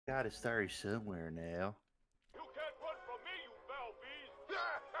Gotta start somewhere now. You can't run from me, you foul beast!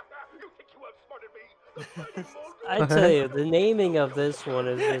 You think you outsmarted me? The fighting I tell you, the naming of this one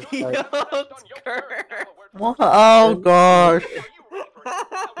is just like Oh gosh.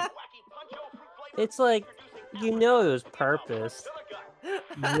 it's like you know it was purpose.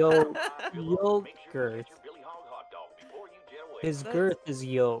 Yoked girth. His girth is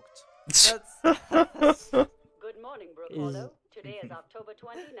yoked. That's Good morning, Brooke Is- Hollow. Today is October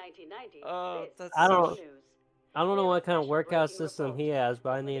 20, 1990. Oh, This that's I is don't- your news. I don't know what kind of workout system he has,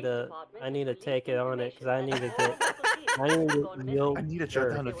 but I need to take it on it because I need to get I need to get yoked. I need to jot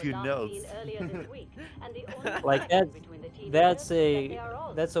down a few notes. Like that's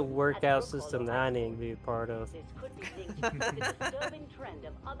a workout system that I need to be a part of. This could be linked to the disturbing trend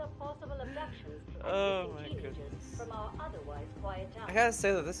of other possible abductions and Oh missing my teenagers goodness. from our otherwise quiet town. I gotta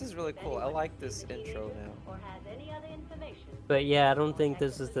say that this is really cool. I like this intro now. Or has any other information. But yeah, I don't think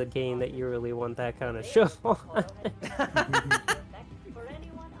this is the game that you really want that kind of show on.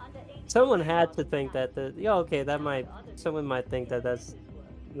 Someone had to think that okay, someone might think that that's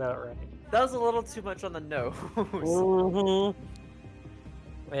not right. That was a little too much on the nose.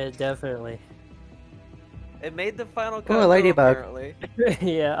 Yeah, definitely. It made the final cut. Ooh, a ladybug. Apparently.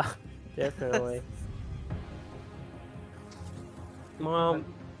 Yeah, definitely. Mom,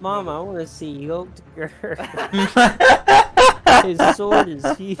 I want to see Yoked Girth. His sword is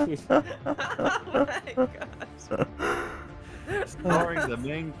huge. Oh my gosh. Starring the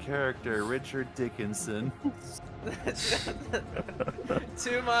main character, Richard Dickinson.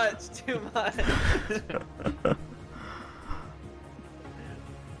 Too much.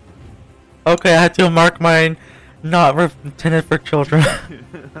 Okay, I had to mark mine not intended for children.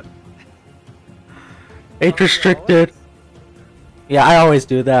 Age restricted. Yeah, I always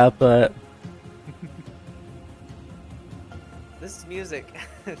do that, but This music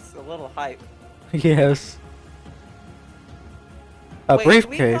is a little hype. yes. A Wait,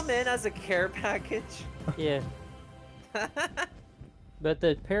 briefcase. Did we come in as a care package? Yeah, but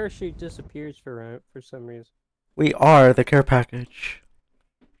the parachute disappears for some reason. We are the care package.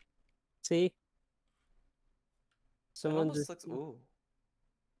 See? Someone Almost just looks. Ooh.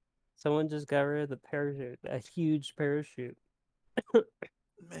 someone just got rid of the parachute. A huge parachute.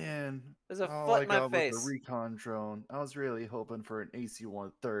 Man, There's a all foot I in my got face. was a recon drone. I was really hoping for an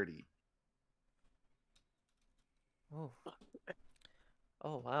AC-130. Oh.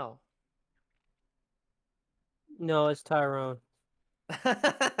 Oh wow. No, it's Tyrone.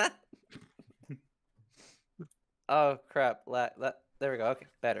 Oh crap! There we go. Okay,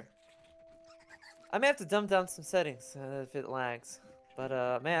 better. I may have to dumb down some settings if it lags. But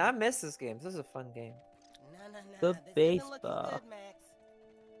man, I miss this game. This is a fun game. The baseball.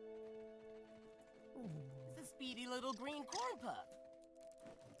 It's a speedy little green corn pup.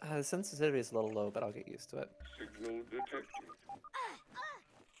 The sensitivity is a little low, but I'll get used to it. Signal detected.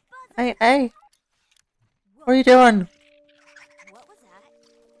 Hey. What are you doing? What was that?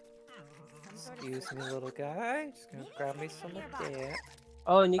 Excuse me, little guy. Just gonna grab me some of that.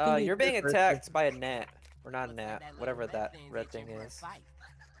 Oh, and you can use You're being the first- attacked by a gnat. Or not a gnat. Whatever that red thing is.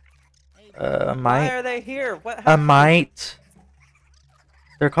 A Why mite. are they here? What A happened? mite.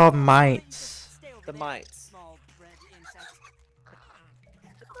 They're called mites. The mites.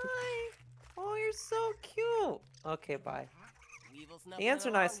 Hi. Oh, you're so cute. Okay, bye. The ants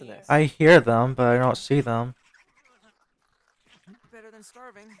are nice in this. I hear them, but I don't see them. Better than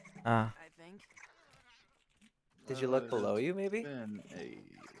starving, Ah. I think. Did you look below you, maybe? It's been a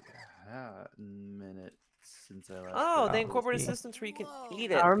hot minute since I last Oh, played they this incorporated game. systems where you can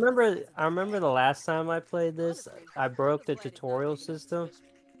eat it. I remember the last time I played this, I broke the tutorial system,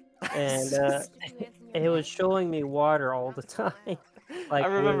 and it was showing me water all the time. Like I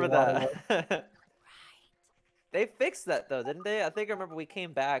remember water. that. They fixed that though, didn't they? I think I remember we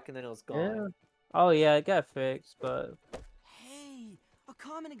came back and then it was gone. Yeah. Oh yeah, it got fixed, but Hey, a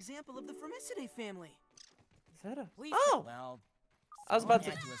common example of the Formicidae family. Is that a... We Oh! Well, I was about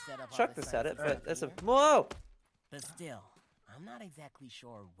to someone had have set up chuck all the this at sites it, but around that's a... here. Whoa! But still, I'm not exactly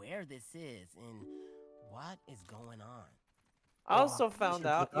sure where this is and what is going on. I also found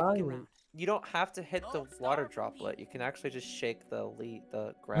out Island. you don't have to hit the Don't water starve droplet. You people. can actually just shake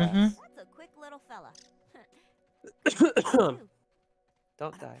the grass. Mhm. That's a quick little fella.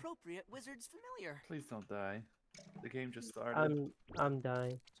 Don't die. Appropriate wizard's familiar. Please don't die. The game just started. I'm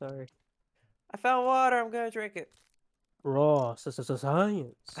dying. Sorry. I found water. I'm gonna drink it. Raw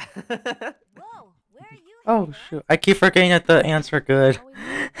science. Whoa, where are you? Oh headed, shoot! I keep forgetting that the ants are good.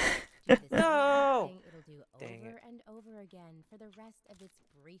 No! It'll do Dang over it. and over again for the rest of its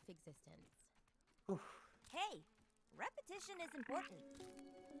brief existence. Oof. Hey, repetition is important.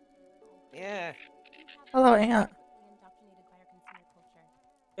 Yeah. Hello, Aunt.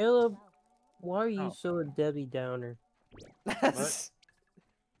 Caleb, why are you Oh. so a Debbie Downer? What?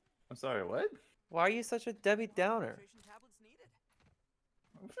 I'm sorry, what? Why are you such a Debbie Downer?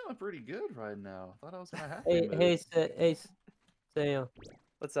 I'm feeling pretty good right now. Thought I was in a happy Hey, mood. hey, Sam.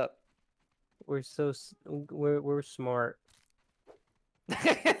 What's up? We're smart.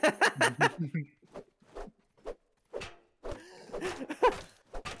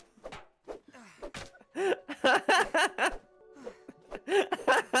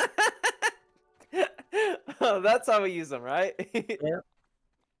 Oh, that's how we use them, right? Yep.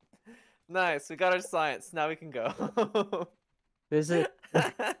 Nice. We got our science. Now we can go. This is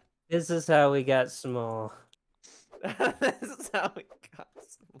this is how we got small. This is how we got.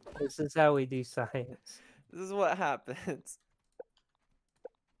 This is how we do science. This is what happens.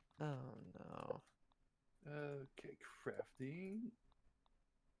 Oh no. Okay, crafting.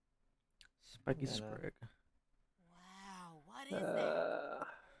 Spiky Yeah, no. sprig. Wow, what is that?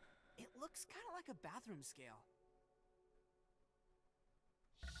 It looks kind of like a bathroom scale.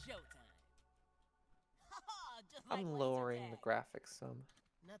 Showtime. Just like I'm laser lowering the tag. graphics some.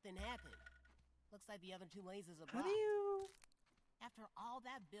 Nothing happened. Looks like the other two lasers are How blocked. do you? After all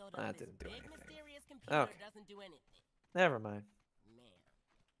that build That up, this didn't do big anything. mysterious computer Okay. doesn't do anything. Never mind. Man.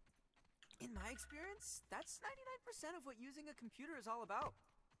 In my experience, that's 99% of what using a computer is all about.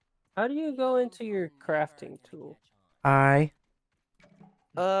 How do you These go things into are your never crafting gonna tool? catch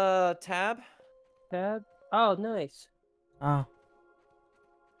on. Tab. Tab? Oh, nice. Oh.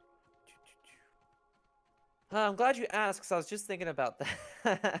 I'm glad you asked, because I was just thinking about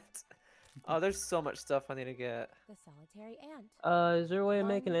that. Oh, there's so much stuff I need to get. The solitary ant. Is there a way of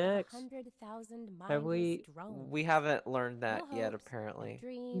making an axe? 100,000 Have we- drones. We haven't learned that No yet, hopes, no apparently.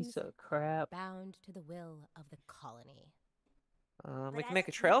 dreams, Piece of crap. bound to the will of the colony. We But can as make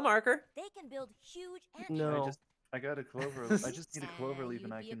a of trail now, marker. They can build huge ant No. I got a clover. I just need a clover leaf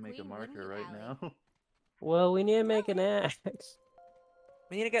and I You'd be a can make a queen, wouldn't marker you, right Allie? now. Well, we need to make an axe.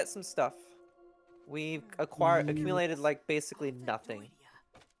 We need to get some stuff. We've Mm. accumulated like basically nothing.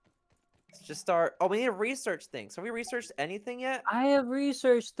 Let's just start. Oh, we need to research things. Have we researched anything yet? I have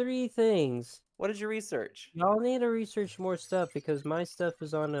researched 3 things. What did you research? Y'all need to research more stuff because my stuff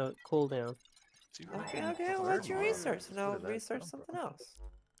is on a cooldown. See what I Okay, can okay, I'll learn let you more. research, and Where I'll did that research come something from? else.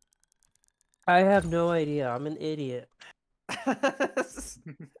 I have no idea. I'm an idiot. Oh,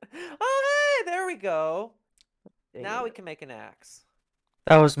 hey, there we go. Dang Now it. we can make an axe.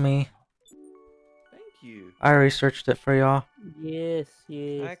 That was me. Thank you. I researched it for y'all. Yes, I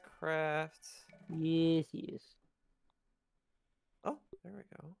yes, craft. yes, yes. Oh, there we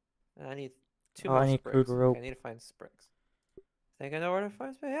go. And I need 2 Oh, more I need sprigs. crude rope. Okay, I need to find sprigs. Think I know where to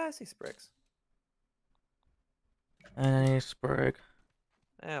find sprigs? Yeah, I see sprigs. And I need a sprig.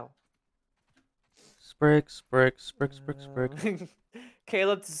 Ow. Sprig, sprig, sprig, sprig, sprig.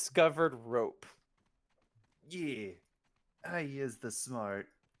 Caleb discovered rope. Yeah. I is the smart.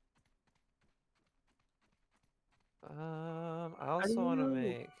 I also want to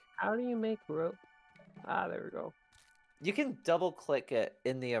make. How do you make rope? Ah, there we go. You can double click it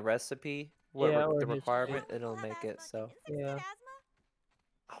in the recipe. Yeah, or The history. requirement, People it'll have make it asthma. so. Can insects Yeah. get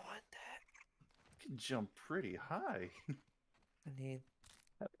asthma? I want that. You can jump pretty high. I need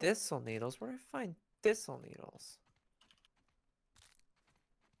thistle needles. Where do I find thistle needles?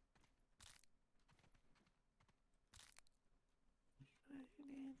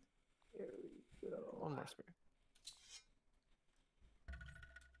 There we go. One more sprig.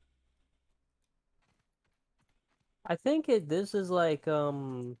 I think this is like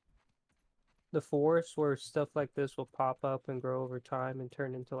the forest where stuff like this will pop up and grow over time and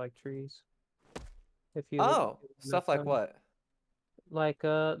turn into like trees. If you Oh, enough stuff like time. what? Like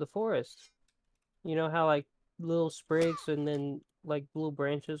the forest. You know how like little sprigs and then like little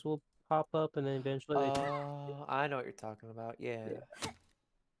branches will pop up and then eventually they Oh, I know what you're talking about. Yeah.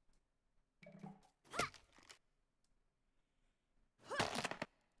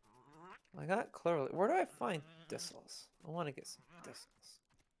 I got clearly. Where do I find thistles? I want to get some thistles.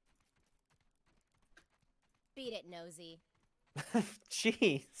 Beat it, nosy.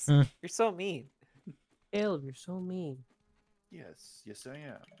 Jeez, Hmm. you're so mean. Caleb, you're so mean. Yes, yes I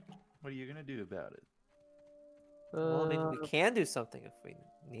am. What are you gonna do about it? Well, I mean, we can do something if we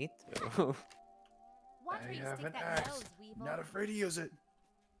need to. Watch I where you have stick an that axe. nose, Weevil. Not afraid to use it.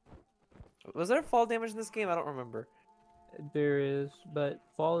 Was there fall damage in this game? I don't remember. There is, but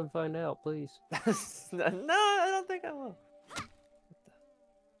fall and find out, please. No, I don't think I will.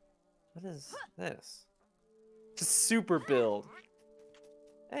 What is this? Just super build.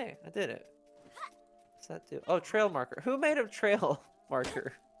 Hey, I did it. What's that do? Oh, trail marker. Who made a trail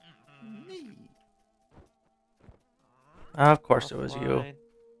marker? Me. Of course it was you. Offline,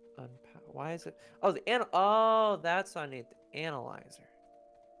 why is it? Oh, oh, that's what I need. The analyzer.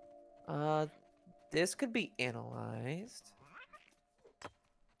 This could be analyzed.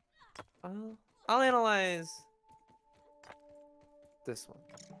 I'll analyze this one.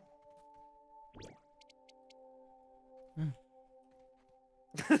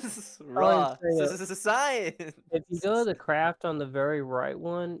 Raw. This is science. If you go to the craft on the very right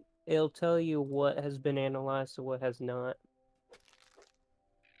one, it'll tell you what has been analyzed and what has not.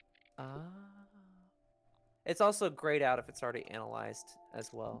 It's also grayed out if it's already analyzed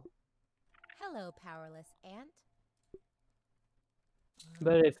as well. Hello, powerless ant.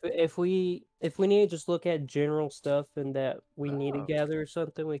 But if we need to just look at general stuff and that we need to gather or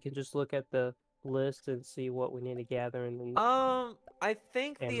something, we can just look at the list and see what we need to gather and then I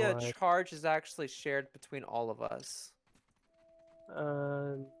think the analyze. charge is actually shared between all of us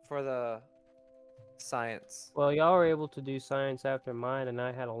for the science. Well, y'all were able to do science after mine, and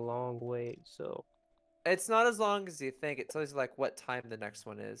I had a long wait, so. It's not as long as you think. It tells you like what time the next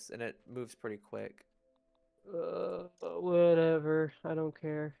one is, and it moves pretty quick. Whatever. I don't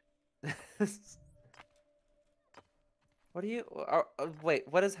care. What are you? Wait,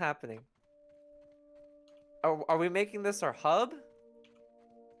 what is happening? Are we making this our hub?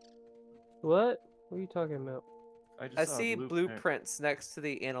 What? What are you talking about? I see blueprints next to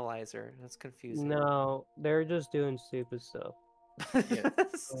the analyzer. That's confusing. No, they're just doing stupid stuff.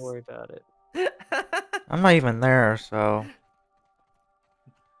 Yes. Don't worry about it. I'm not even there, so.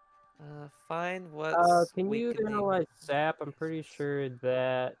 Find what. Can you analyze sap? I'm pretty sure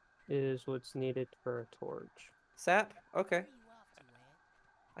that is what's needed for a torch. Sap? Okay.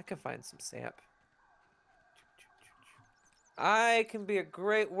 I can find some sap. I can be a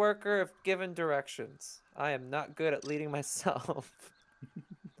great worker if given directions. I am not good at leading myself.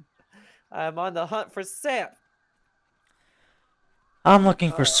 I am on the hunt for sap. I'm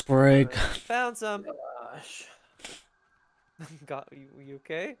looking for Sprig. Found some. Gosh. Got you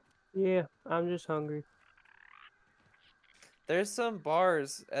okay? Yeah, I'm just hungry. There's some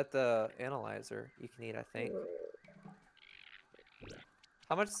bars at the analyzer you can eat, I think.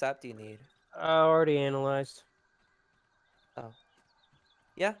 How much sap do you need? I already analyzed. Oh.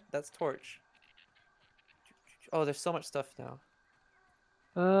 Yeah, that's torch. Oh, there's so much stuff now.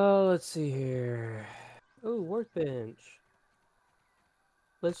 Let's see here. Oh, workbench.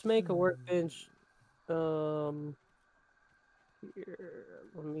 Let's make a workbench. Here,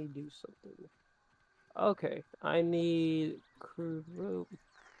 let me do something. Okay, I need crude rope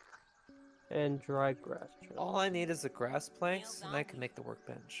and dry grass. All I need is the grass planks, and I can make the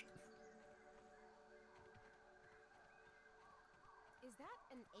workbench. Is that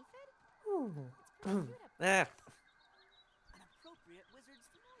an aphid? Ah. An appropriate wizard's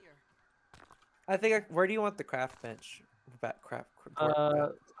familiar. I think. Where do you want the craft bench?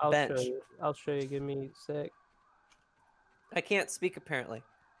 I'll bench. show you. I'll show you. Give me a sec. I can't speak apparently.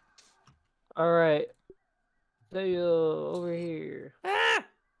 All right. There over here. Ah!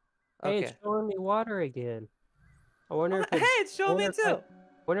 Hey, Okay. it's showing me water again. I wonder if Hey, it's showing me too.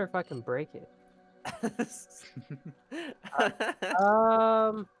 Wonder if I can break it.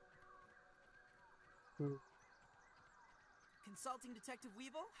 Consulting Detective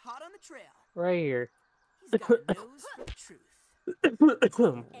Weevil, hot on the trail. Right here. He's got a nose for truth.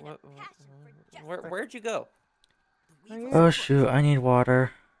 Where'd you go? Oh shoot, I need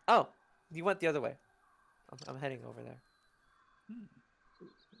water. Oh, you went the other way. I'm heading over there.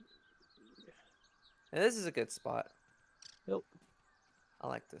 And this is a good spot. Yep. I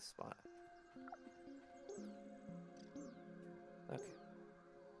like this spot. Okay.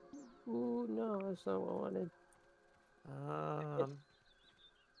 Ooh, no, that's not what I wanted.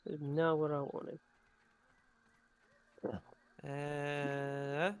 That's not what I wanted.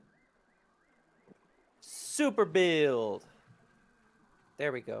 Super build.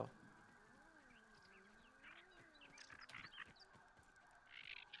 There we go.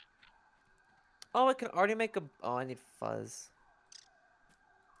 Oh, I can already make a. Oh, I need fuzz.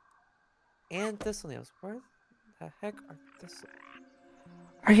 And thistle nails. Where the heck are thistle?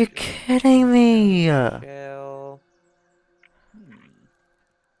 Are you kidding me? Shell.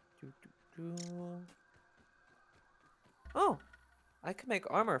 Oh, I can make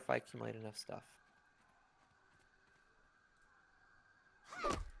armor if I accumulate enough stuff.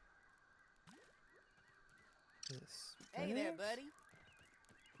 Hey there, buddy.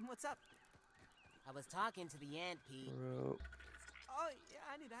 What's up? I was talking to the ant, Pete. Rope. Oh, yeah,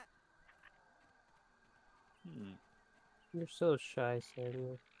 I knew that. You're so shy,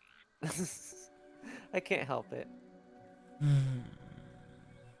 Samuel. I can't help it.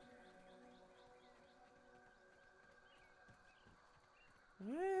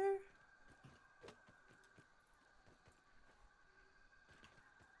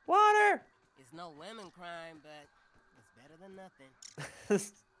 It's no lemon crime, but it's better than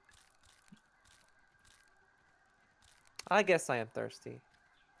nothing. I guess I am thirsty.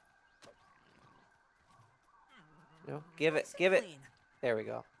 No, give it, give it. There we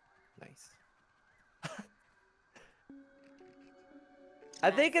go. Nice. I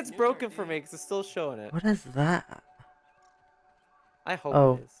think it's broken for me because it's still showing it. What is that? I hope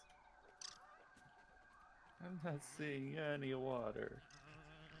Oh. it is. I'm not seeing any water.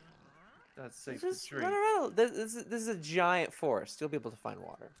 That's safe Just to drink. run around. This is a giant forest. You'll be able to find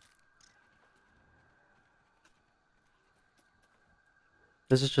water.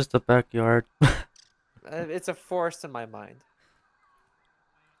 This is just a backyard. It's a forest in my mind.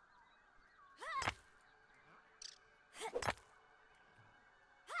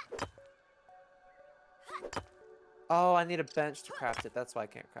 Oh, I need a bench to craft it. That's why I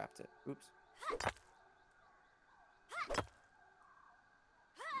can't craft it. Oops.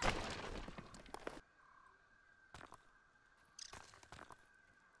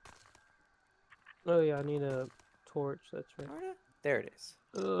 Oh yeah, I need a torch. That's right. There it is.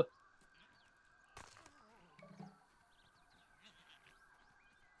 Ugh.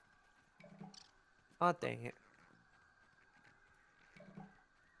 Oh, dang it.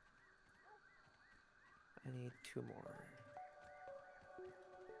 I need 2 more.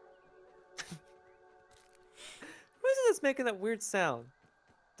 Who is it that's making that weird sound?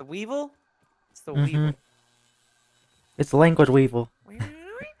 The Weevil? It's the Weevil. It's Languid Weevil.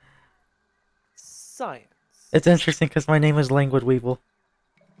 Science. It's interesting because my name is Languid Weevil.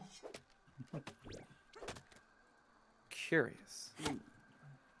 Curious.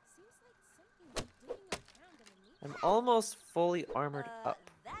 I'm almost fully armored up.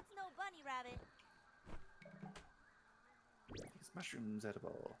 That's no bunny rabbit. These mushrooms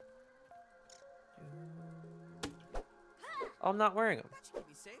edible. Oh, I'm not wearing them. That should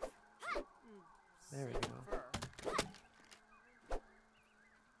be safe. There we go.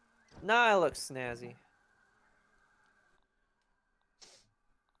 Now I look snazzy.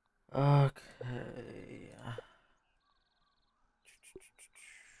 Okay.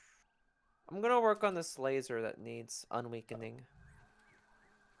 I'm gonna work on this laser that needs unweakening.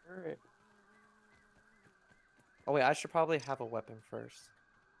 Alright. Oh wait, I should probably have a weapon first.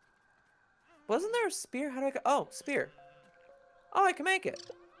 Wasn't there a spear? How do I go? Oh, spear. Oh, I can make it.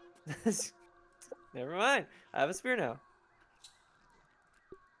 Never mind. I have a spear now.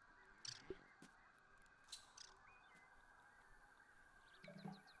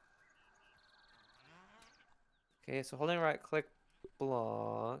 Okay, so holding right click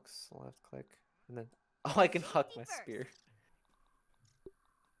blocks, left click, and then oh, I can huck my spear.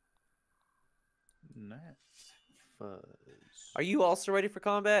 Nice fuzz. Are you also ready for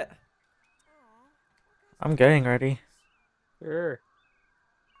combat? I'm getting ready. Sure.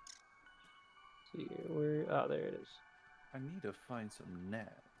 See where? Oh, there it is. I need to find some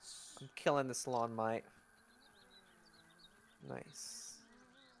nets. I'm killing this lawn mite. Nice.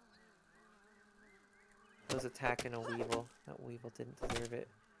 I was attacking a weevil. That weevil didn't deserve it.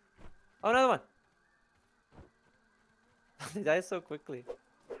 Oh, another one! They die so quickly.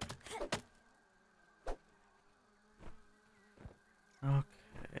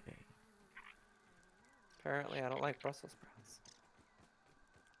 Okay. Apparently, I don't like Brussels sprouts.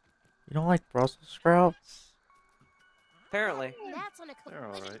 You don't like Brussels sprouts? Apparently. That's on a They're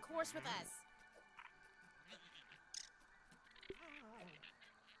collision alright. course with us.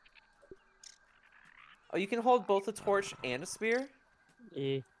 Oh, you can hold both a torch and a spear?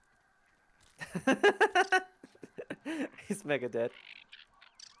 Yeah. He's mega dead.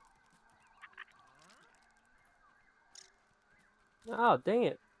 Oh, dang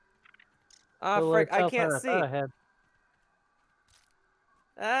it. Ah, Well, frick, I myself, can't I see. thought I had.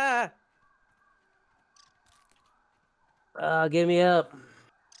 Ah, Get me up.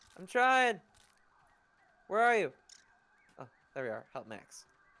 I'm trying. Where are you? Oh, there we are. Help Max.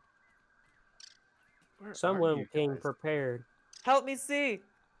 Where are Someone you came guys? prepared. Help me see.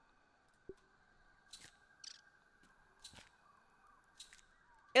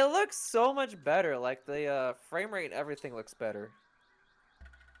 It looks so much better. Like the frame rate and everything looks better.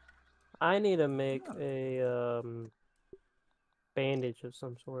 I need to make a bandage of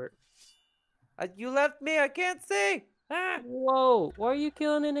some sort. You left me. I can't see. Ah! Whoa! What are you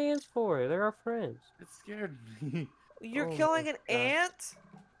killing an ants for? They're our friends. It scared me. You're Oh killing my an God. ant?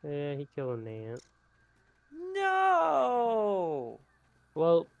 Yeah, he killed an ant. No.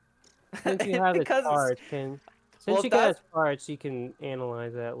 Well, since you have its Because it's- parts, since Well, you got that's- its parts, you can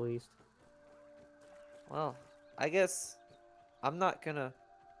analyze that at least. Well, I guess I'm not gonna.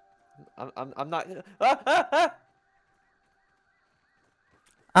 I'm not. Ah, ah, ah!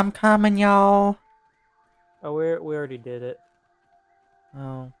 I'm coming, y'all. Oh, we already did it.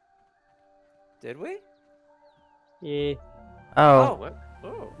 Oh. Did we? Yeah. Oh. What?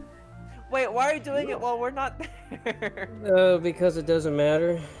 Oh. Wait, why are you doing it while we're not there? Because it doesn't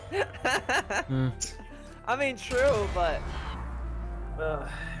matter. Hmm. I mean, true, but Uh,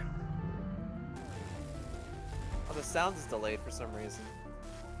 oh, the sound is delayed for some reason.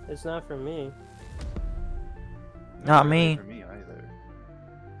 it's not for me. Not really me. For me either.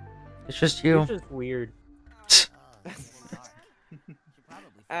 It's just You're you. just weird. Oh, it's getting dark. Should probably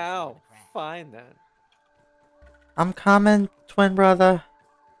finish Ow, the crack. fine then. I'm coming, twin brother.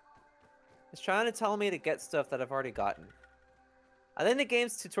 It's trying to tell me to get stuff that I've already gotten. I think the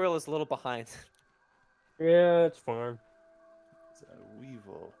game's tutorial is a little behind. Yeah, it's fine. It's a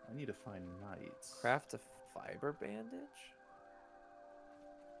weevil. I need to find knights. Craft a fiber bandage?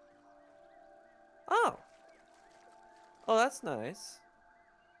 Oh. Oh, that's nice.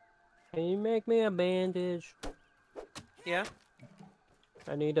 Can you make me a bandage? Yeah.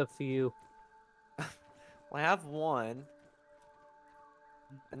 I need a few. Well, I have one.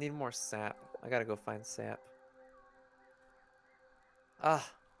 I need more sap. I gotta go find sap. Ah,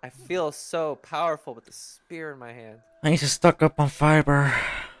 I feel so powerful with the spear in my hand. I need to stock up on fiber.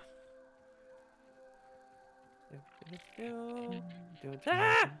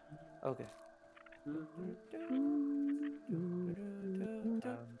 Ah! Okay.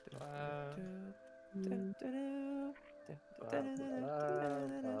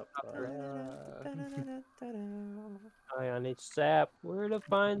 I need sap. Where to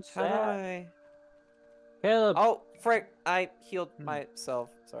find How do sap? I? Caleb, Oh, frick! I healed myself.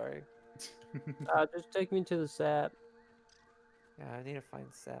 Sorry. just take me to the sap. Yeah, I need to find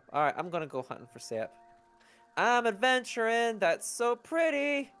sap. All right, I'm gonna go hunting for sap. I'm adventuring. That's so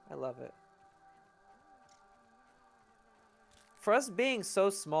pretty. I love it. For us being so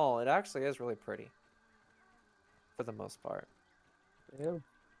small, it actually is really pretty. For the most part. Yeah.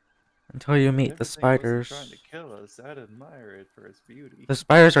 Until you meet the Everything wasn't spiders. trying to kill us. I'd admire it for its beauty. The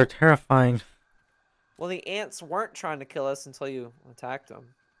spiders are terrifying. Well, the ants weren't trying to kill us until you attacked them.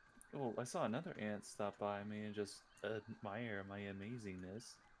 Oh, I saw another ant stop by me and just admire my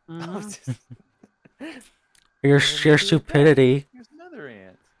amazingness. Your And then stupidity. Here's another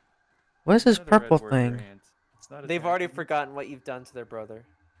ant. What is this Another purple red worker thing? ant. It's not They've already attacking. forgotten what you've done to their brother.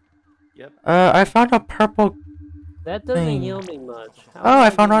 Yep. I found a purple. That doesn't Thing. heal me much. How Oh, am I I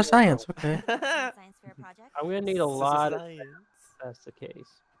found gonna raw get science. help? Okay. Science fair project? I'm gonna need a lot of Science. if that's the case.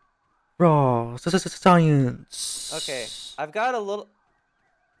 Raw science. Okay, I've got a little...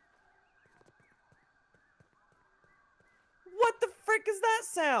 What the frick is that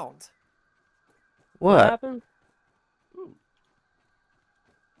sound? What What? happened?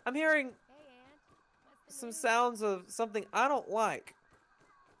 I'm hearing Hey, Aunt. What's the some news? sounds of something I don't like.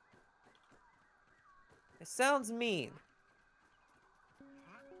 It sounds mean.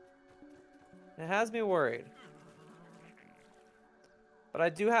 It has me worried. But I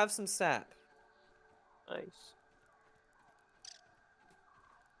do have some sap. Nice.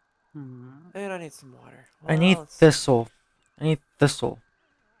 Hmm. And I need some water. I need Well, let's- thistle. I need thistle.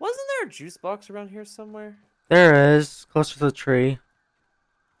 Wasn't there a juice box around here somewhere? There is, closer to the tree.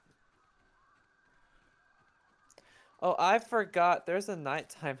 Oh, I forgot. There's a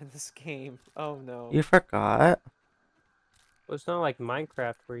nighttime in this game. Oh no. You forgot. Well, it's not like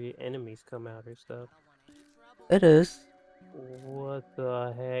Minecraft where your enemies come out or stuff. It is. What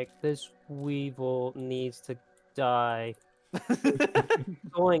the heck? This weevil needs to die.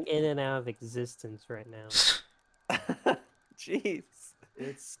 Going in and out of existence right now. Jeez.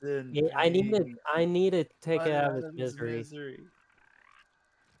 It's in Yeah, I need to. pain. I need to take it Find out of its misery.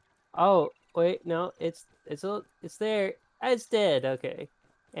 Oh wait, no, it's there. It's dead. Okay,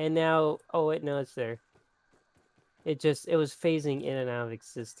 and now oh wait, no, it's there. It was phasing in and out of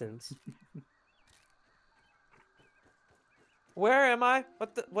existence. Where am I?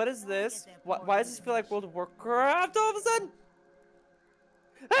 What is this? Why does this feel like World of Warcraft all of a sudden?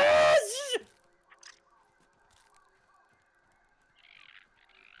 Ah,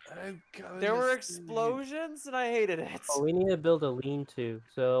 there were explosions and I hated it. Oh, we need to build a lean-to.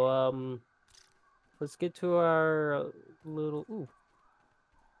 So let's get to our little. Ooh,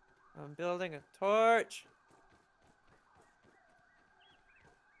 I'm building a torch.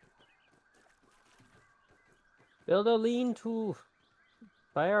 build a lean-to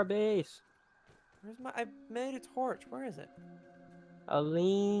by our base. Where's my? I made a torch. Where is it? A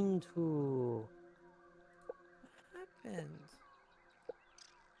lean-to. What happened?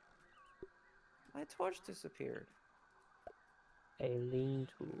 My torch disappeared. A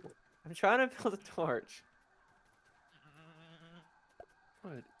lean-to. I'm trying to build a torch.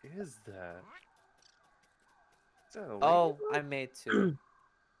 What is that? Is that a Oh, ladybug? I made two.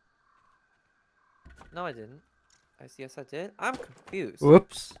 No, I didn't. Yes, I did. I'm confused.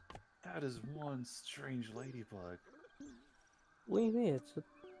 Whoops. That is one strange ladybug. What do you mean?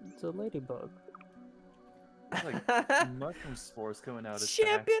 It's a ladybug. It's like mushroom spores coming out its back.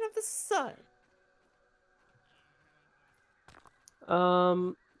 Champion of the sun.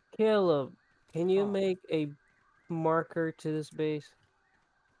 Caleb, can you Huh. make a marker to this base?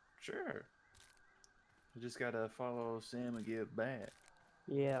 Sure. You just gotta follow Sam and get back.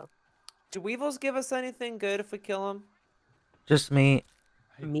 Yeah. Do weevils give us anything good if we kill them? Just me.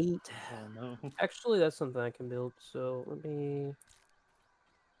 Meat. I don't know. Actually, that's something I can build. So let me.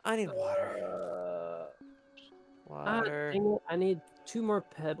 I need water. Water. Dang it, I need 2 more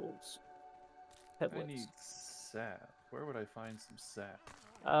pebbles. I Pebblets. need sap. Where would I find some sap?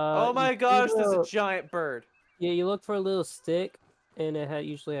 Oh my You gosh, there's a go- giant bird. Yeah, you look for a little stick, and it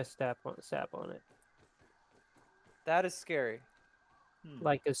usually has sap on it. That is scary.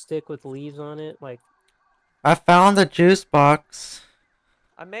 Like a stick with leaves on it. Like, I found the juice box.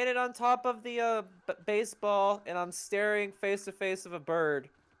 I made it on top of the baseball, and I'm staring face to face of a bird.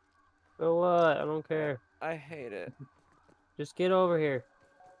 so what? I don't care. I hate it. Just get over here.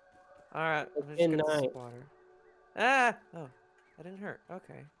 All right, It's let's get this midnight. water. Ah! Oh, that didn't hurt.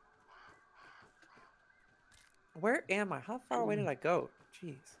 Okay. Where am I? How far away did I go?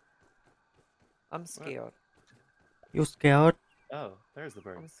 Jeez. I'm scared. You scared? Oh, there's the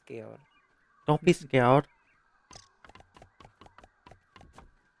bird. I'm scared. Don't be scared.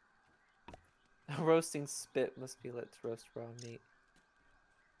 Roasting spit must be lit to roast raw meat.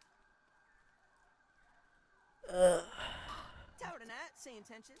 Towernat, say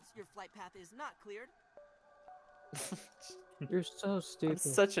intentions. Your flight path is not cleared. You're so I'm stupid.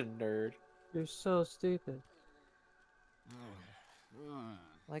 such a nerd. You're so stupid.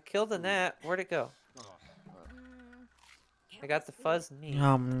 I killed the gnat. Where'd it go? I got the fuzz meat.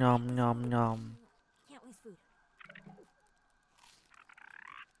 Nom nom nom nom. Can't waste food.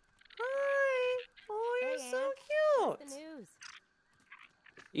 Hi! Oh, you're Hey, so Ann. cute! What's the news?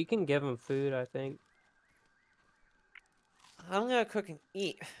 You can give him food, I think. I'm gonna cook and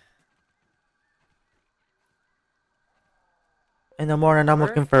eat. In the morning, I'm Where?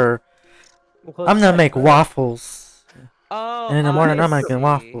 looking for. Well, I'm it's gonna like- make waffles. Oh, And in the morning, I I'm making see.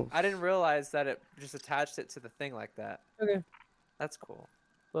 waffles. I didn't realize that it just attached it to the thing like that. Okay. That's cool.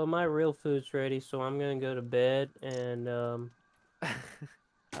 Well, my real food's ready, so I'm gonna go to bed and All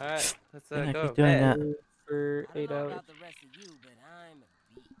right, let's Think I go keep to doing bed. that. sleep for I don't 8 know hours. about the rest of you, but I'm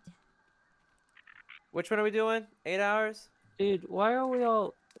beat. Which one are we doing? 8 hours? Dude, why are we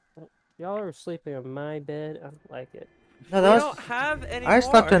all? Y'all are sleeping on my bed. I don't like it. No, We that don't was. have any I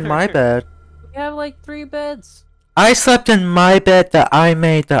slept in my more. bed. We have like 3 beds. I slept in my bed that I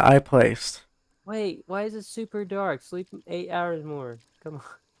made that I placed. Wait, why is it super dark? Sleep 8 hours more. Come on.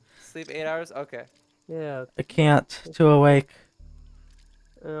 Sleep 8 hours? Okay. Yeah. I can't. Too awake.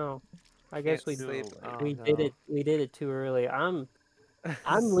 Oh, I guess Can't we sleep. Oh, we no. did it. We did it too early. I'm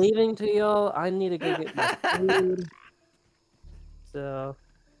leaving to y'all. I need to go get my food. So,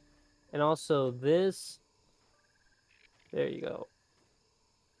 and also this. There you go.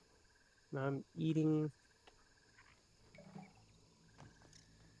 I'm eating.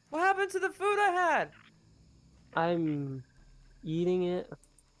 What happened to the food I had? I'm eating it.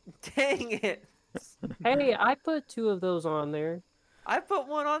 Dang it. Hey, I put 2 of those on there. I put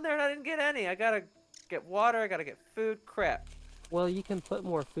one on there and I didn't get any. I gotta get water. I gotta get food. Crap. Well, you can put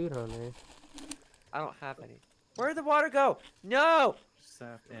more food on there. I don't have any. Where'd the water go? No!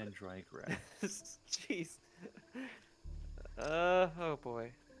 Sap and dry grass. Jeez. Oh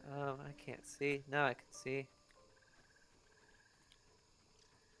boy. I can't see. Now I can see.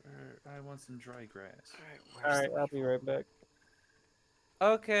 I want some dry grass. Alright, All right, I'll be right back.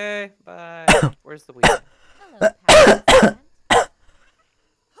 Okay, bye. Where's the weed? Hello, Power.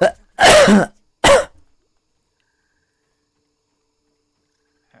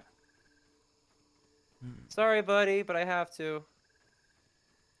 Sorry, buddy, but I have to.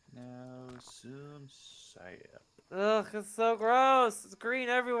 Now some sap. Ugh, it's so gross. It's green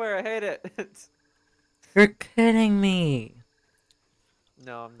everywhere. I hate it. You're kidding me.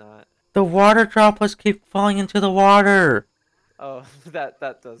 No, I'm not. The water droplets keep falling into the water. Oh, that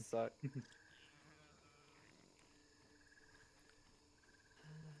does suck.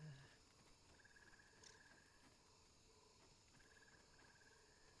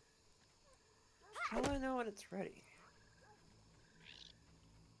 How do I know when it's ready?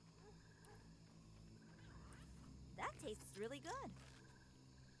 That tastes really good.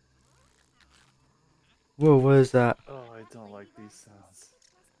 Whoa, what is that? Oh, I I don't like these sounds.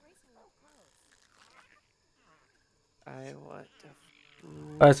 I want to.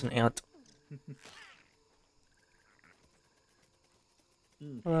 Oh, that's an ant.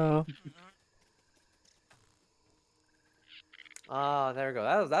 Hello. Ah, there we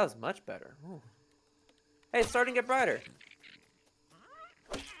go. That was much better. Ooh. Hey, it's starting to get brighter.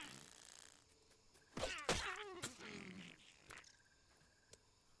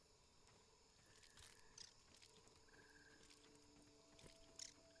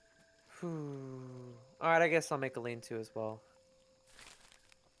 Alright, I guess I'll make a lean-to as well.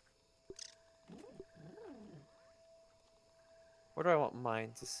 Where do I want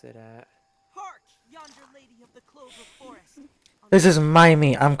mine to sit at? Hark, yonder lady of the clover forest. This is my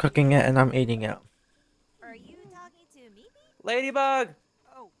meat. I'm cooking it and I'm eating it. Are you talking to me? Ladybug!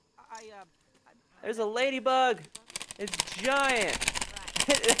 Oh, There's a ladybug! It's giant!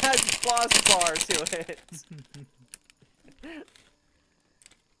 It has boss bar to it!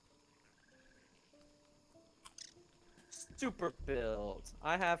 Super build.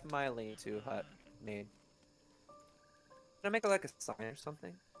 I have my lean-to hut made. Can I make it like a sign or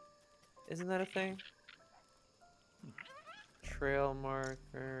something? Isn't that a thing? Trail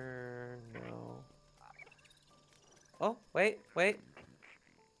marker, no. Oh, wait.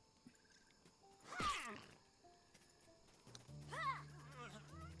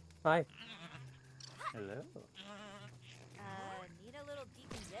 Hi. Hello. Need a little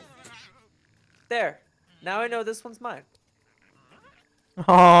decommissioned. There. Now I know this one's mine.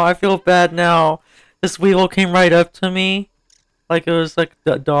 Oh, I feel bad now. This weevil came right up to me. Like it was like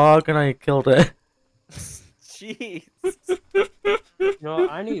a dog and I killed it. Jeez. No,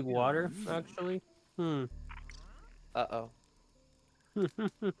 I need water, actually. Uh-oh.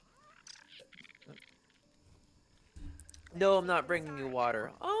 No, I'm not bringing you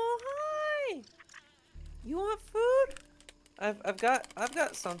water. Oh, hi! You want food? I've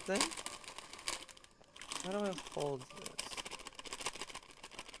got something. How do I hold this?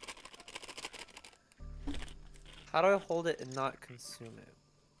 How do I hold it and not consume it?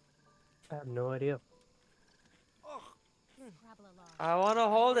 I have no idea. I want to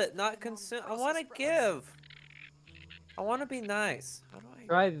hold it, not consume. I want to give. I want to be nice. How do I?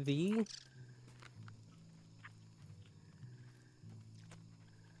 Try V.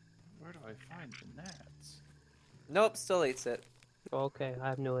 Where do I find the gnats? Nope, still eats it. Okay, I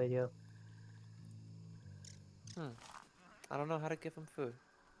have no idea. I don't know how to give him food.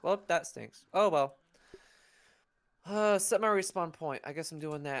 Well, that stinks. Oh well. Set my respawn point. I guess I'm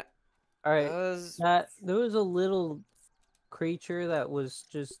doing that. All right, there was a little creature that was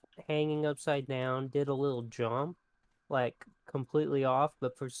just hanging upside down, did a little jump, like completely off,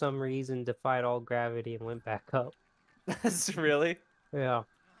 but for some reason defied all gravity and went back up. That's really? Yeah,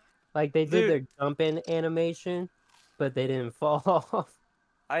 like they did their jump in animation, but they didn't fall off.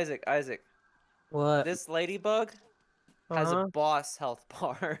 Isaac. What? This ladybug has a boss health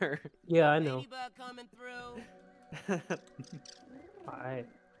bar. Yeah, I know. Ladybug coming through.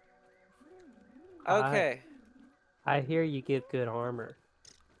 Okay. I hear you get good armor.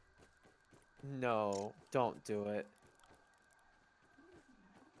 No, don't do it.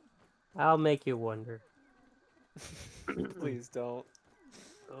 I'll make you wonder. Please don't.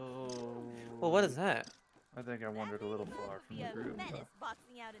 Oh. Well, what is that? I think I wandered a little far from the group.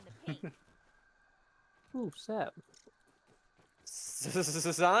 Boxing out in the paint. Ooh, sap.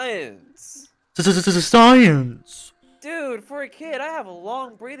 Science. Science. Dude, for a kid, I have a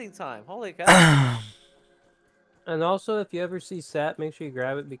long breathing time. Holy cow. And also, if you ever see sap, make sure you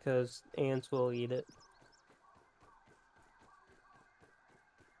grab it because ants will eat it.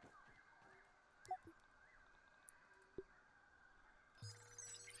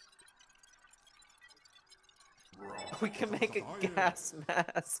 We can make a gas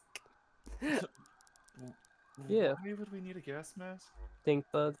mask. Yeah. Why would we need a gas mask? Stink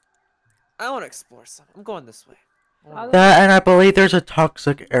bug. I want to explore some. I'm going this way. That, and I believe there's a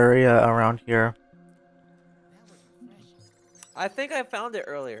toxic area around here. I think I found it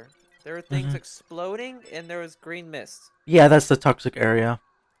earlier. There were things exploding, and there was green mist. Yeah, that's the toxic area.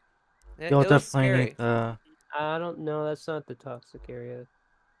 You'll It was definitely scary. need the... I don't know. That's not the toxic area.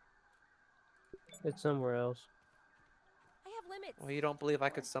 It's somewhere else. I have limits. Well, you don't believe I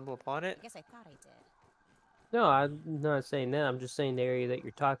could stumble upon it? I guess I thought I did. No, I'm not saying that. I'm just saying the area that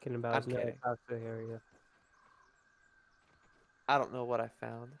you're talking about I'm is not a kidding. toxic area. I don't know what I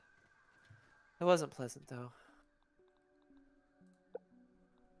found. It wasn't pleasant, though.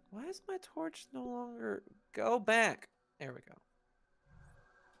 Why is my torch no longer... Go back. There we go.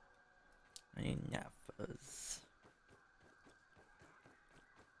 Enough.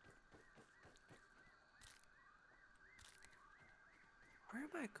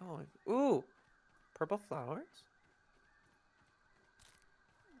 I going? Ooh, purple flowers.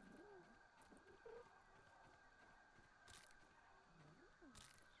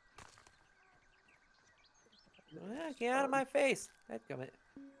 Get out of my face! Dadgummit.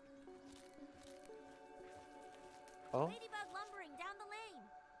 Oh, Ladybug lumbering down the lane.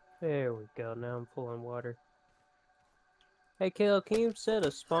 There we go. Now I'm full on water. Hey, Kale, can you set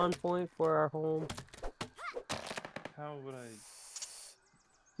a spawn point for our home? How would I?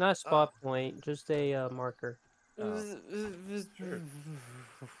 Not a spot point, just a marker. Oh, sure.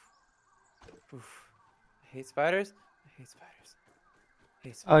 I hate spiders. I hate spiders. I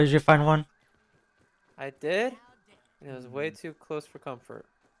hate Oh, spiders. did you find one? I did, and it was way too close for comfort.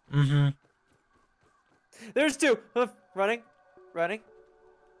 Mm-hmm. There's two! Running, running,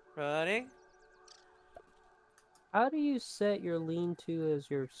 running. How do you set your lean-to as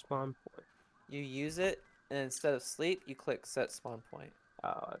your spawn point? You use it, and instead of sleep, you click set spawn point.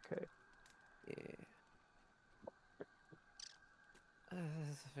 Oh, okay. Yeah.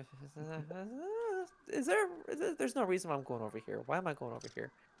 There's no reason why I'm going over here. Why am I going over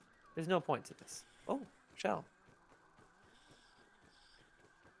here? There's no point to this. Oh, shell.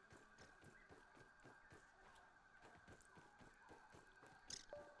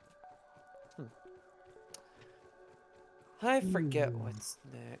 I forget what's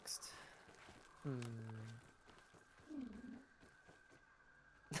next.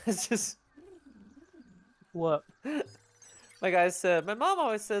 It's just... What? Like I said, my mom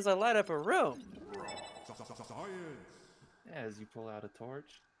always says I light up a room. Yeah, as you pull out a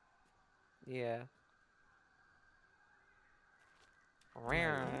torch. Yeah. Everything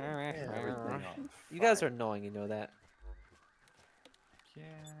on You guys fire. are annoying, you know that. Can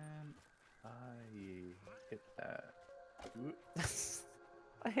I hit that? Oop.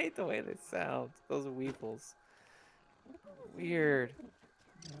 I hate the way they sound. Those weevils. Weird.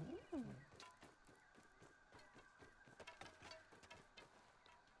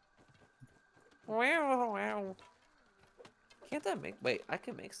 Can't I make... Wait, I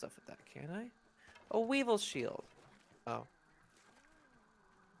can make stuff with that, can't I? A weevil shield. Oh.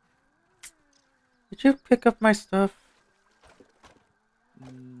 Did you pick up my stuff?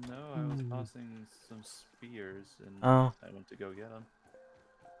 No, I was tossing some spears and Oh. I went to go get them.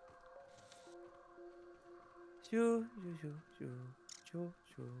 Shoo, shoo, shoo, shoo, shoo,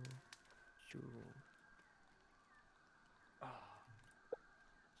 shoo, shoo.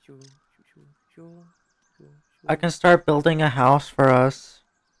 Shoo, shoo, shoo, shoo, shoo, I shoo. can start building a house for us.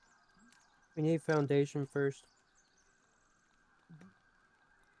 We need foundation first.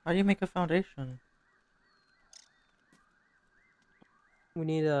 How do you make a foundation? We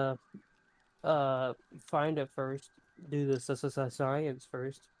need to find it first. Do the science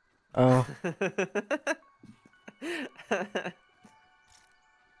first. Oh.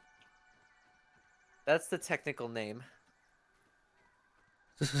 That's the technical name.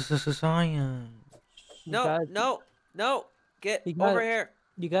 This is science. No, no, no! Get You over gotta- here!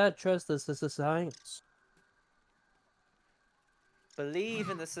 You gotta trust the science. Believe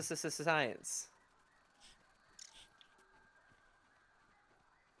in the science.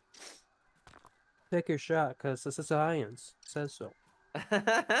 Take your shot, cause the science says so.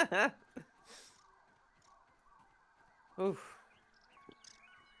 Oof.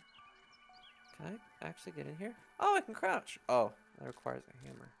 Can I actually get in here? Oh, I can crouch. Oh, that requires a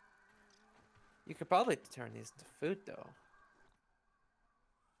hammer. You could probably turn these into food, though.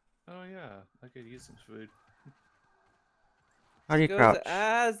 Oh yeah, I could use some food. How do you crouch?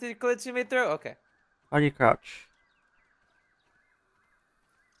 Is the glitch you made through? Okay. How do you crouch?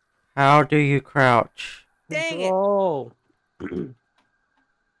 How do you crouch? Dang it! Oh.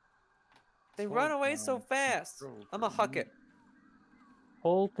 They Hold run away so down fast. control I'ma for huck me. it.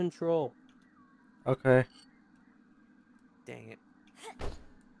 Hold control. Okay. Dang it.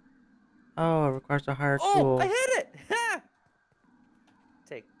 Oh, it requires a higher Oh, tool. I hit it! Ha!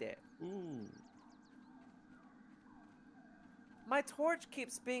 Take that. Ooh. My torch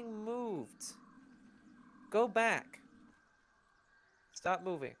keeps being moved. Go back. Stop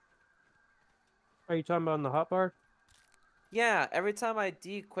moving. Are you talking about in the hotbar? Yeah, every time I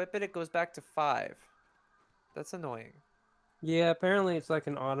de-equip it, it goes back to 5. That's annoying. Yeah, apparently it's like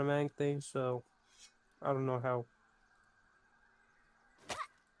an automatic thing, so I don't know how.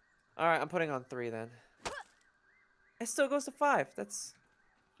 Alright, I'm putting on 3 then. It still goes to 5. That's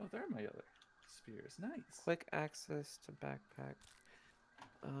Oh, there are my other spears. Nice. quick access to backpack.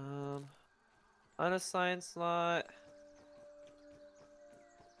 Unassigned slot.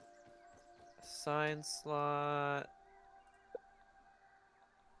 Assigned slot.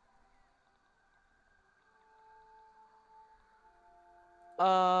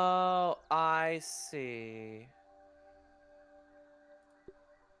 Oh, I see.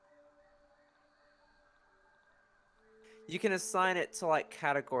 You can assign it to like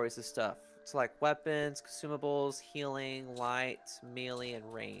categories of stuff. To like weapons, consumables, healing, light, melee,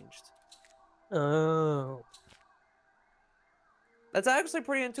 and ranged. Oh. That's actually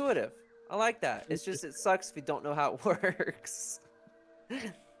pretty intuitive. I like that. It's just it sucks if you don't know how it works.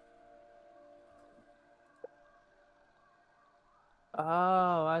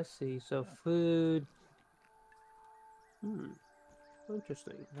 Oh, I see. So food.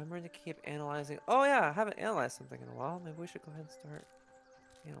 Interesting. Remember to keep analyzing. Oh yeah, I haven't analyzed something in a while. Maybe we should go ahead and start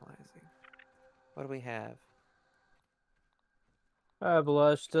analyzing. What do we have? I have a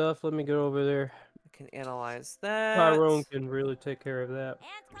lot of stuff. Let me go over there. I can analyze that. Tyrone can really take care of that.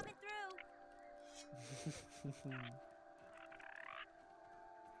 Ants coming through.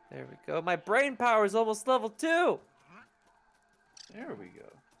 There we go. My brain power is almost level 2. There we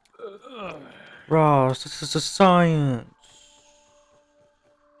go. Ross, this is a science.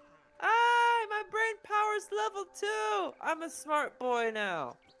 Ah, my brain power is level 2. I'm a smart boy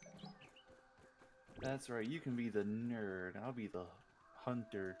now. That's right. You can be the nerd. I'll be the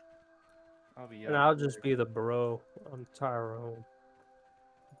hunter. I'll be. And I'll just be the bro. I'm Tyrone.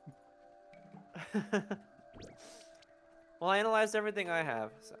 Well, I analyzed everything I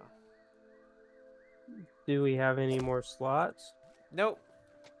have, so. Do we have any more slots? Nope.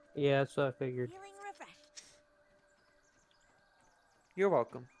 Yeah, that's what I figured. Feeling refreshed. You're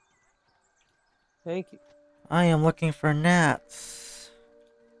welcome. Thank you. I am looking for gnats.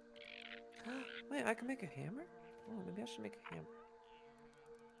 Wait, I can make a hammer? Oh, maybe I should make a hammer.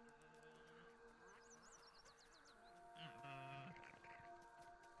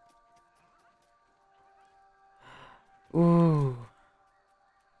 Ooh.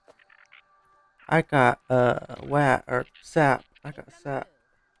 I got wat or sap. I got sap.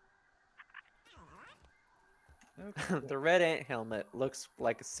 Okay. The red ant helmet looks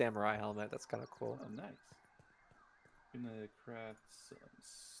like a samurai helmet. That's kind of cool. Oh, nice. Gonna craft some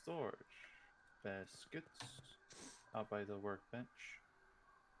storage baskets out by the workbench.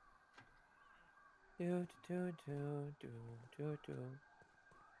 Do do do do do do.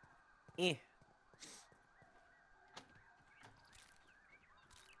 Eh.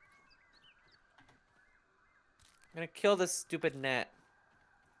 I'm gonna kill this stupid gnat.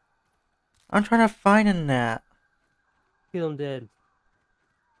 I'm trying to find a gnat. Kill him dead.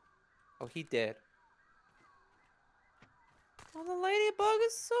 Oh, he did. Oh, the ladybug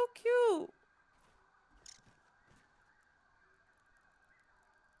is so cute.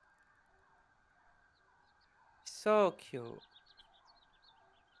 So cute.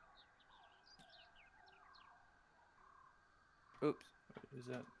 Oops. Wait, is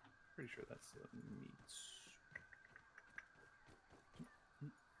that? Pretty sure that's the meat.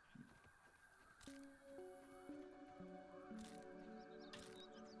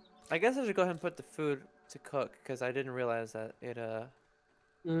 I guess I should go ahead and put the food to cook because I didn't realize that it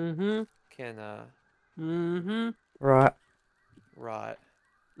can Right. rot.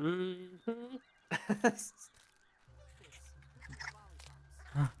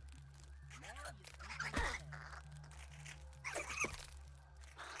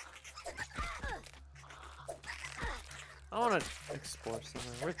 I want to explore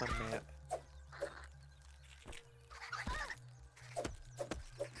somewhere. Where's my map?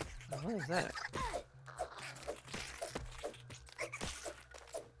 Oh, what is that?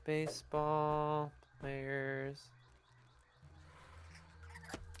 Baseball players.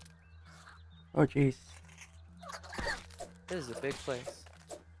 Oh jeez. This is a big place.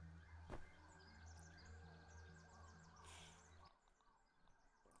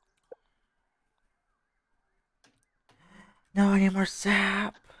 No, I need more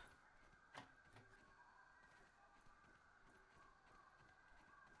sap.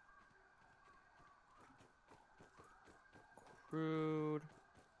 Crude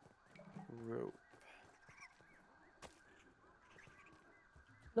rope.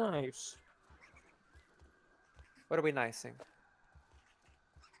 Nice. What are we nicing?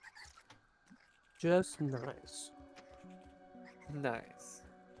 Just nice. Nice.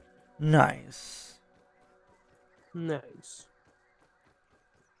 Nice. Nice.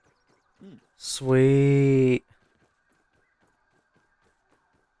 Sweet.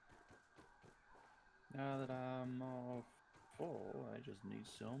 Now that I'm all full, I just need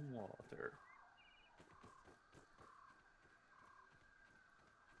some water.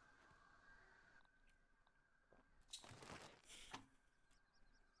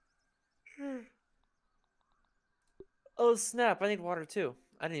 Oh snap, I need water too.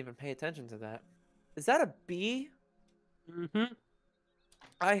 I didn't even pay attention to that. Is that a bee?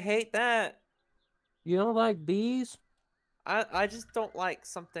 I hate that. You don't like bees? I just don't like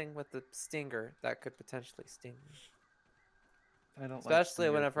something with a stinger that could potentially sting me. I don't like Especially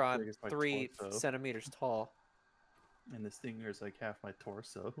stingers whenever as I'm big as my 3 torso, centimeters tall. and the stinger is like half my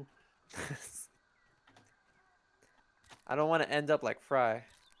torso. I don't want to end up like Fry.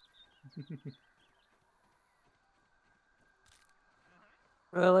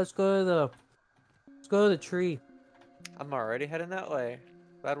 Well, let's go to the tree. I'm already heading that way.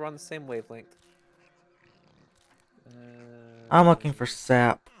 Glad we're on the same wavelength. I'm looking for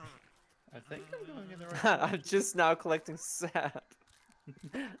sap. I think I'm going in the right I'm direction. just now collecting sap.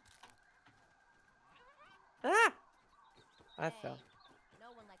 Ah! I fell. No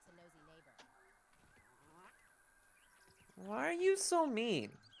one likes a nosy neighbor. Why are you so mean?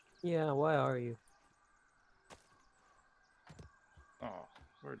 Yeah, why are you? Oh,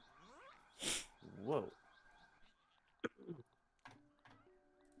 where? Whoa.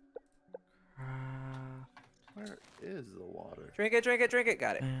 Where is the water? Drink it, drink it, drink it.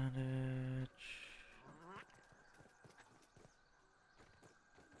 Got it. Bandage.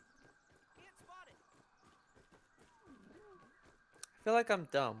 I feel like I'm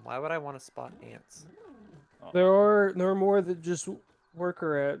dumb. Why would I want to spot ants? Oh, There are more than just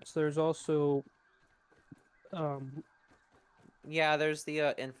worker ants. There's also Yeah, there's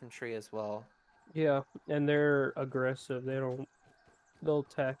the infantry as well. yeah, and they're aggressive. They'll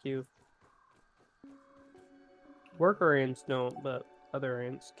attack you. Worker ants don't, but other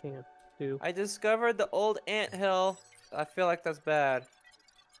ants can too. I discovered the old ant hill. I feel like that's bad.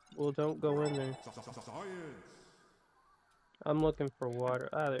 Well, don't go in there. I'm looking for water.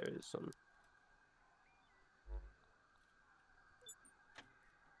 Ah, there is some.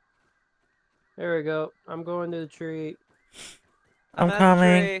 There we go. I'm going to the tree. I'm I'm at the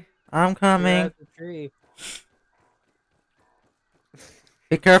coming. tree. I'm You're coming. at the tree.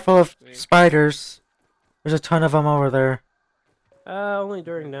 Be careful of Sweet. spiders. There's a ton of them over there. Only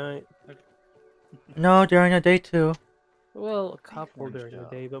during night. No, during the day too. Well, a couple orange during the gel.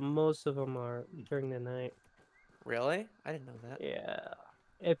 day, but most of them are during the night. Really? I didn't know that. Yeah.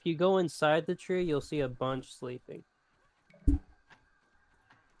 If you go inside the tree, you'll see a bunch sleeping.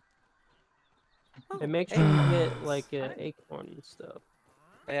 Oh, And make hey. sure you get like an acorn and stuff.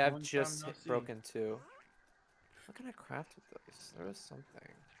 Hey, I've Long time just no see. broken 2. What can I craft with those? There was something.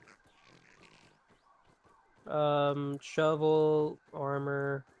 Shovel,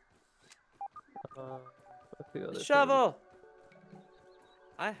 armor. A few other A things. shovel!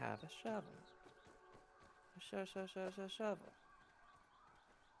 I have a shovel. A shovel.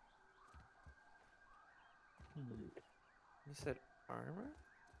 You said armor?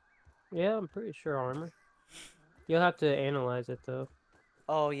 Yeah, I'm pretty sure armor. You'll have to analyze it though.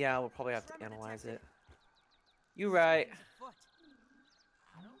 Oh yeah, we'll probably have to analyze it. You right. Foot.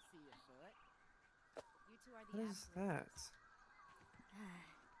 I don't see a foot. You two are the What is absolute that?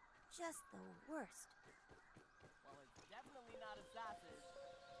 just the worst. Well, it's definitely not a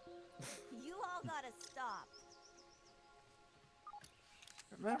sausage. You all gotta stop.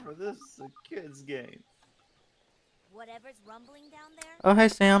 Remember, this is a kid's game. Whatever's rumbling down there. Oh, hi,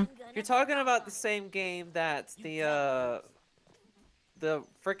 Sam. I'm gonna You're talking stop about the on. same game that the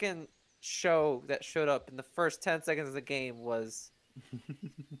frickin' show that showed up in the first 10 seconds of the game was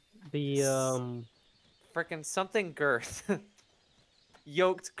The frickin' something Girth.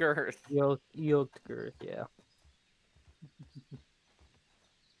 Yoked Girth. yoked girth, yeah.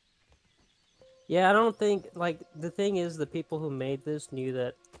 Yeah, I don't think like the thing is the people who made this knew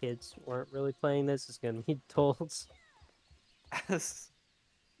that kids weren't really playing this. It's gonna be adults.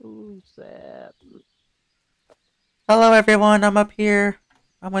 Ooh, sad. Hello, everyone. I'm up here.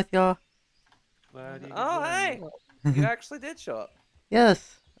 I'm with y'all. Glad you could Oh, join hey! me. You actually did show up.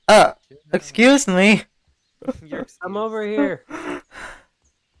 Yes. Yeah. Excuse me. You're I'm excused. over here.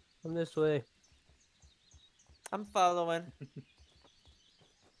 Come this way. I'm following.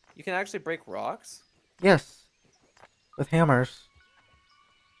 You can actually break rocks? Yes. With hammers.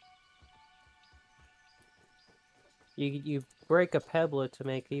 You break a pebblet to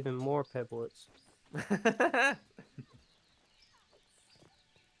make even more pebblets.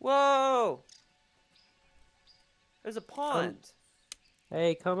 Whoa! There's a pond.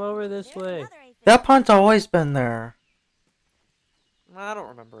 Hey, come over this There's way. another aphid. That pond's always been there. I don't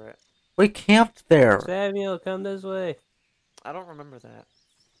remember it. We camped there. Samuel, come this way. I don't remember that.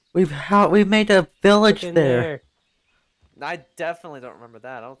 We've made a Look village in there. there. I definitely don't remember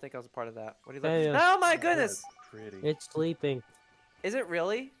that. I don't think I was a part of that. What do you like? Samuel. Oh my That's goodness! pretty. It's sleeping. Is it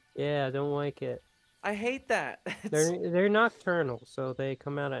really? Yeah, I don't like it. I hate that. They're nocturnal, so they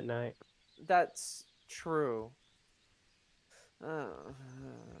come out at night. That's true. I'm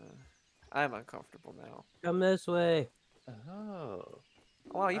uncomfortable now. Come this way. Oh.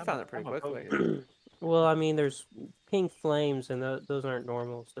 Wow, you found it pretty I'm a quickly. Well, I mean, there's pink flames, and those aren't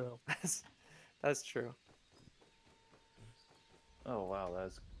normal, so. That's true. Oh wow,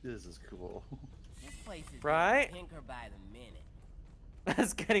 this is cool. This place is Right? getting pinker by the minute.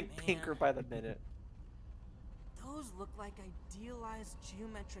 That's getting Man. pinker by the minute. Those look like idealized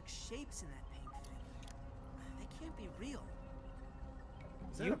geometric shapes in that paint thing. They can't be real.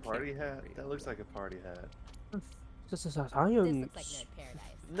 Is that You a party can't hat? read That looks like a party hat. This is This looks like nerd paradise.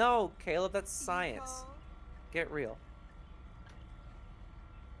 No, Caleb, that's science. Yuko. Get real.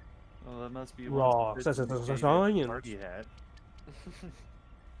 Well, that must be Raw. one of Says the it's a shaded science. party hat.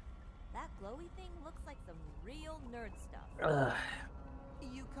 That glowy thing looks like some real nerd stuff. Ugh.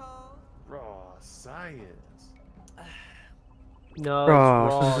 Yuko. Raw science. No, Raw,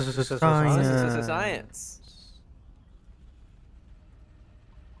 it's raw. this is This is science. This science. is science.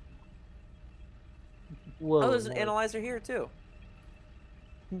 Whoa. Oh, there's an Mark. analyzer here too.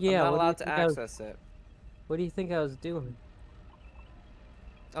 Yeah, I'm not what do you allowed to think I was- access it. What do you think I was doing?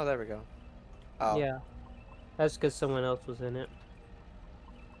 Oh, there we go. Oh. Yeah. That's because someone else was in it.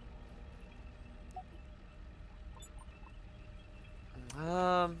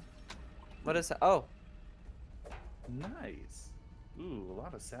 What is that? Oh, Nice. Ooh, a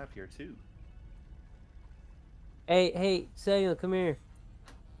lot of sap here too. Hey, Samuel, come here.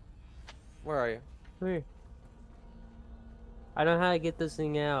 where are you? Come here. I know how to get this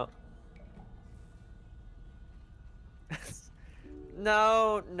thing out.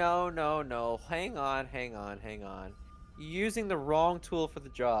 No. Hang on. You're using the wrong tool for the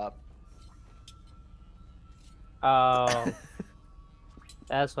job. Oh.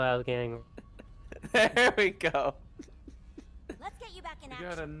 That's why I was getting. There we go. Let's get you back in We action.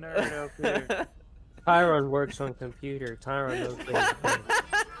 got a nerd out there. Tyron works on computer. Tyron knows what he's doing.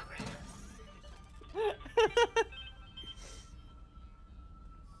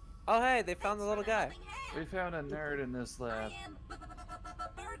 Oh, hey, they found the little guy. We found a nerd in this lab.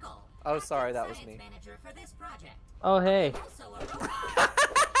 Oh, sorry, that was me. Oh, hey. I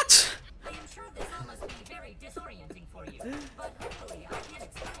am sure this all must be very disorienting for you, but hopefully I can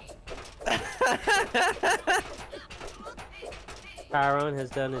explain. Tyron has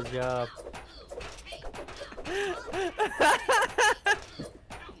done his job.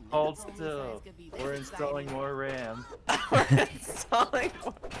 Hold still. We're installing more RAM. We're installing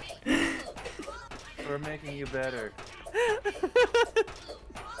more. We're making you better.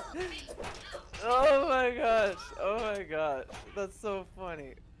 Oh my gosh. That's so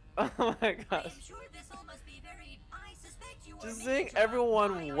funny. Oh my gosh. Just seeing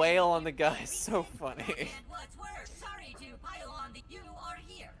everyone wail on the guy is so funny. And what's worse, sorry to pile on the you are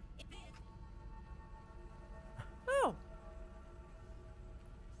here. Oh.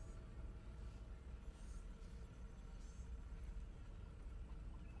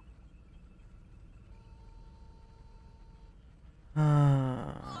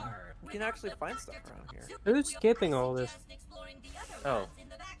 You can actually find stuff around here. Who's skipping all this? Oh,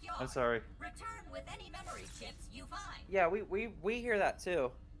 I'm sorry. Return with any memory chips you find. Yeah, we hear that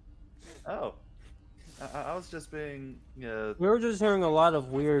too. Oh. I was just being, We were just hearing a lot of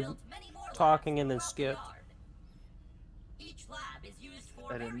weird Built many more talking labs and then throughout the skipped. yard. Each lab is used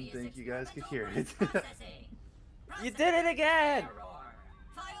for I didn't various think you guys could hear experimental it. processing. You did it again! Error.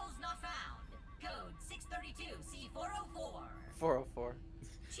 Files not found. Code 632C404. 404.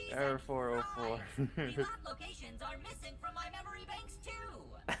 Cheese Error and 404. fries. The lab locations are missing from my memory banks too.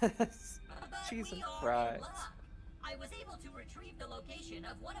 But Cheese we and are in fries. luck. I was able to retrieve the location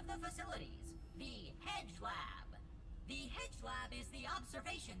of one of the facilities, the Hedge Lab. The Hedge Lab is the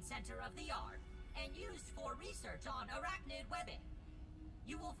observation center of the yard and used for research on arachnid webbing.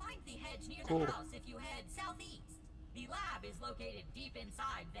 You will find the hedge near Cool. the house if you head southeast. The lab is located deep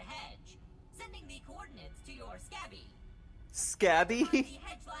inside the hedge. Sending the coordinates to your Scabby. Scabby? Find the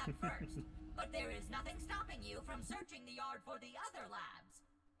Hedge Lab first, but there is nothing stopping you from searching the yard for the other labs,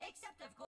 except of course.